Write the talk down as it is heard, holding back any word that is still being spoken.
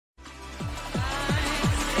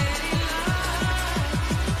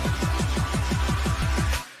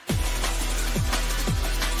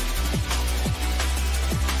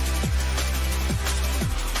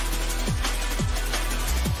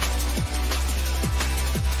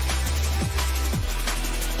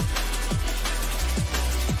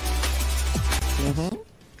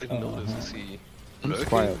he I'm just lurking?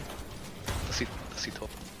 quiet. Does he talk?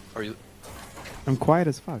 Are you? I'm quiet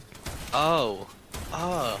as fuck. Oh.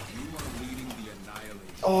 Ah.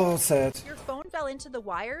 Oh, sad. Your phone fell into the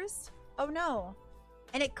wires? Oh no.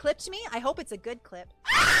 And it clipped me? I hope it's a good clip.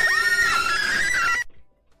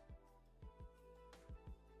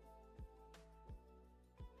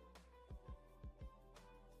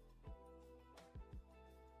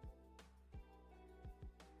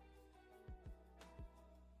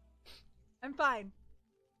 I'm fine.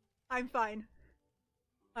 I'm fine.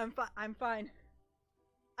 I'm fine.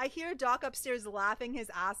 I hear Doc upstairs laughing his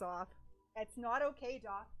ass off. That's not okay,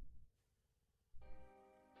 Doc.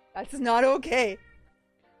 That's not okay.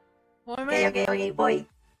 Okay, voy.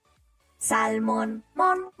 Salmon,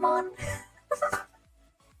 mon. No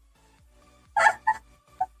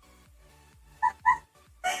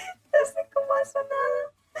sé cómo ha sonado.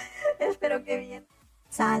 Espero que bien.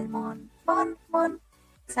 Salmon, mon.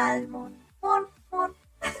 Salmon, mon.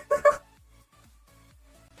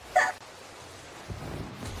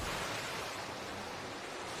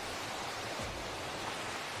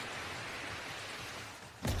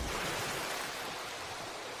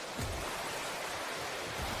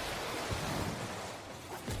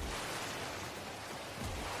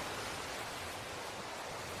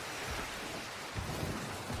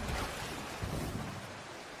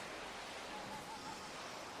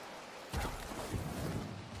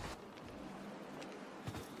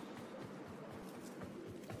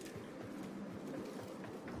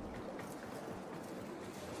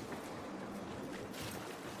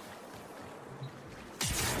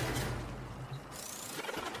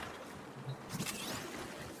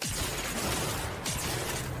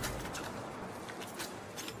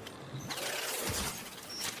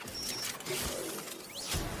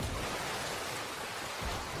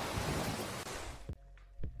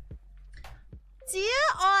 Dear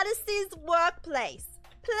Odyssey's workplace,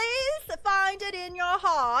 please find it in your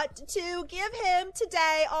heart to give him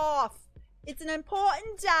today off. It's an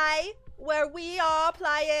important day where we are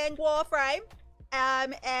playing Warframe,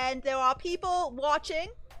 and there are people watching,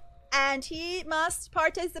 and he must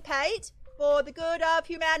participate for the good of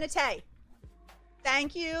humanity.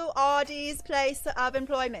 Thank you, Oddy's place of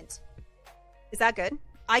employment. Is that good?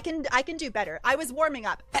 I can do better. I was warming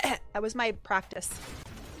up. That was my practice.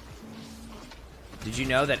 Did you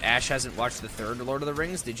know that Ash hasn't watched the third Lord of the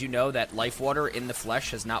Rings? Did you know that Lifewater in the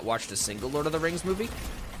flesh has not watched a single Lord of the Rings movie?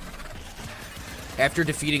 After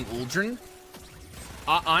defeating Uldren?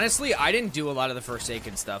 Honestly, I didn't do a lot of the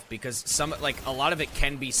Forsaken stuff because a lot of it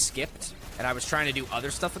can be skipped, and I was trying to do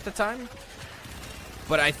other stuff at the time.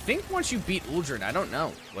 But I think once you beat Uldren, I don't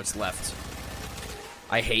know what's left.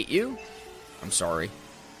 I hate you. I'm sorry.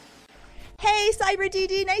 Hey,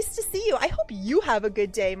 CyberDD, nice to see you. I hope you have a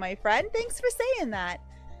good day, my friend. Thanks for saying that.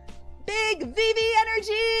 Big VV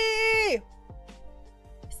energy!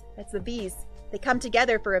 That's the V's. They come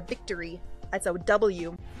together for a victory. That's a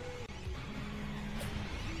W.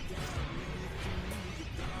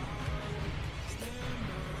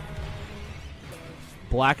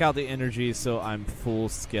 Black out the energy so I'm full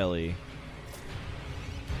skelly.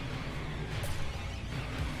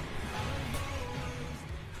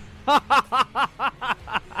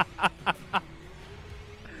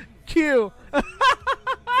 Q.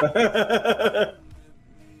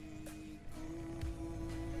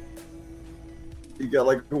 You got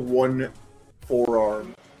like one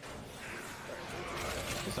forearm.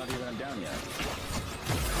 It's not even down yet.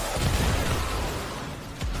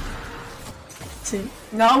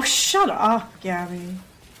 No, shut up, Gabby.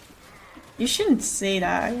 You shouldn't say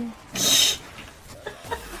that.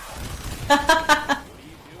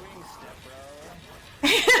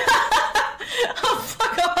 Oh,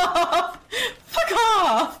 fuck off! Fuck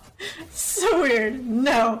off! So weird.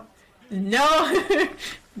 No. No.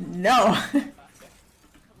 No.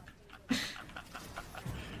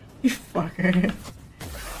 You fucker.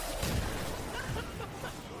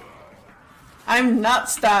 I'm not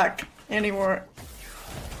stuck anymore.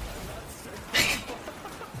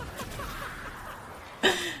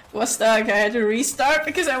 Was stuck. I had to restart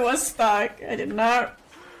because I was stuck. I did not.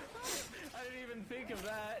 I didn't even think of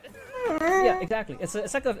that. Yeah, exactly. It's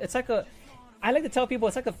like a. I like to tell people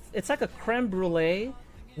it's like a creme brulee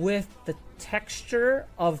with the texture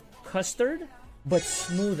of custard, but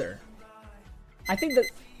smoother. I think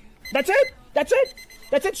that's it. That's it.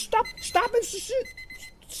 That's it. Stop it.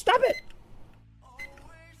 Stop it.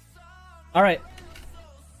 All right.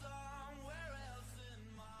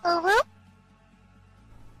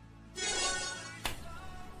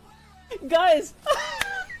 Guys,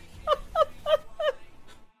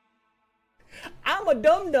 I'm a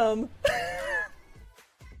dum-dum.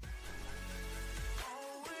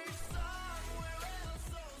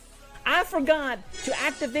 forgot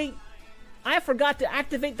to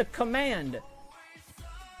activate the command.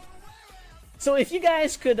 So if you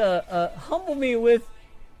guys could humble me with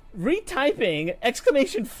retyping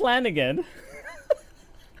 !Flanagan.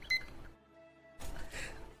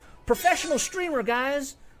 Professional streamer,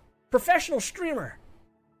 guys. Professional streamer.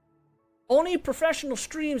 Only professional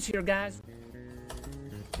streams here, guys.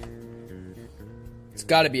 It's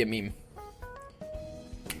gotta be a meme.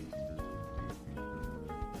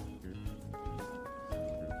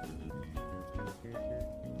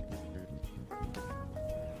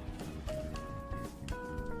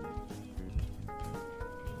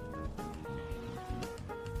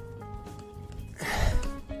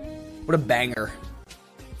 What a banger.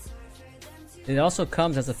 It also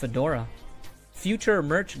comes as a fedora. Future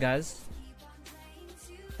merch, guys.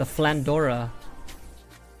 The Flandora.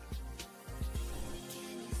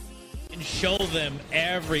 And show them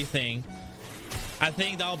everything. I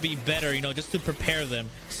think that'll be better, you know, just to prepare them.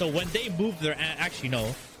 So when they move their actually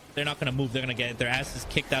no, they're not gonna move. They're gonna get their asses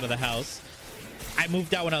kicked out of the house. I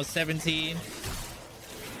moved out when I was 17.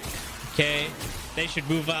 Okay, they should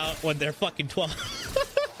move out when they're fucking 12.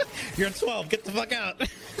 You're 12. Get the fuck out.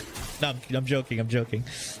 No, I'm joking. I'm joking.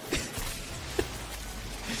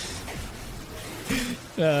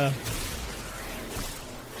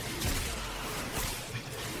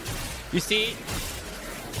 You see,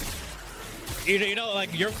 you know,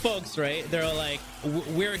 like your folks, right? They're like,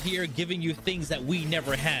 we're here giving you things that we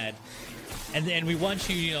never had, and then we want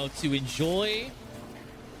you, you know, to enjoy.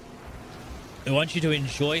 We want you to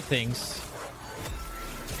enjoy things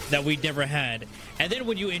that we never had, and then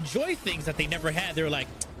when you enjoy things that they never had, they're like,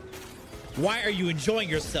 why are you enjoying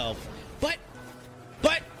yourself? But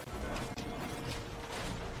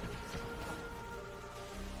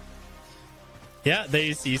yeah, there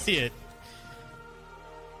you see it.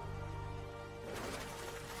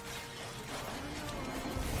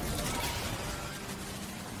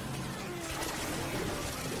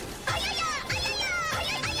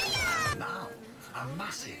 Now, a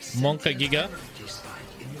massive Monka Giga.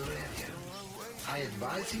 in your area. I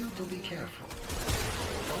advise you to be careful.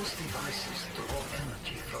 Those devices draw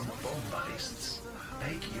energy from the bomb ballists.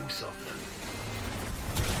 Make use of them.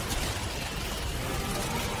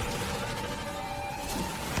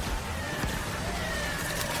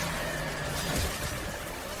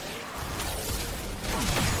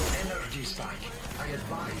 Energy spike. I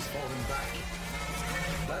advise falling back.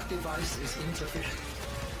 That device is insufficient.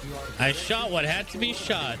 You are I shot what had to be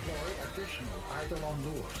shot. additional idle on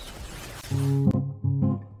lures.